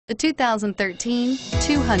The 2013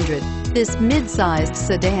 200. This mid-sized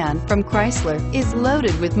sedan from Chrysler is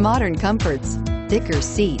loaded with modern comforts. Thicker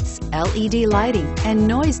seats, LED lighting, and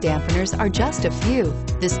noise dampeners are just a few.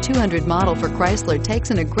 This 200 model for Chrysler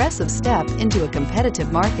takes an aggressive step into a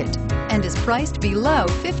competitive market and is priced below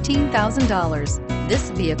 $15,000. This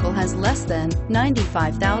vehicle has less than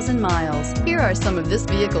 95,000 miles. Here are some of this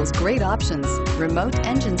vehicle's great options: remote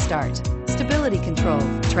engine start, stability control,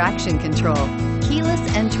 traction control, keyless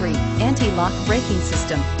entry, anti-lock braking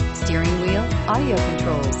system, steering wheel audio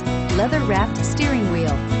controls, leather-wrapped steering wheel,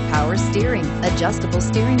 power steering, adjustable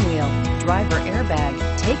steering wheel, driver airbag.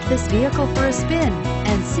 Take this vehicle for a spin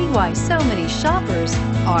and see why so many shoppers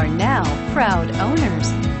are now proud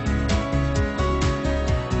owners.